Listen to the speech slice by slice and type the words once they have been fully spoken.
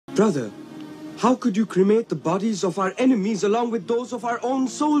Brother, how could you cremate the bodies of our enemies along with those of our own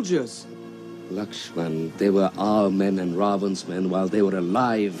soldiers? Lakshman, they were our men and Ravan's men while they were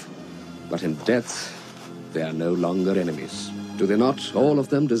alive. But in death, they are no longer enemies. Do they not, all of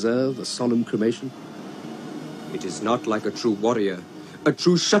them, deserve a solemn cremation? It is not like a true warrior, a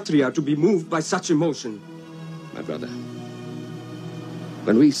true Kshatriya to be moved by such emotion. My brother,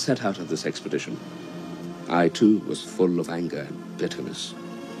 when we set out on this expedition, I too was full of anger and bitterness.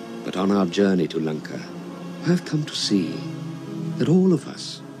 But on our journey to Lanka, I have come to see that all of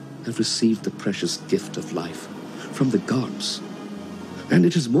us have received the precious gift of life from the gods. And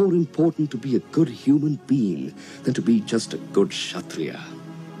it is more important to be a good human being than to be just a good Kshatriya.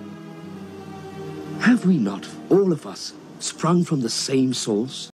 Have we not, all of us, sprung from the same source?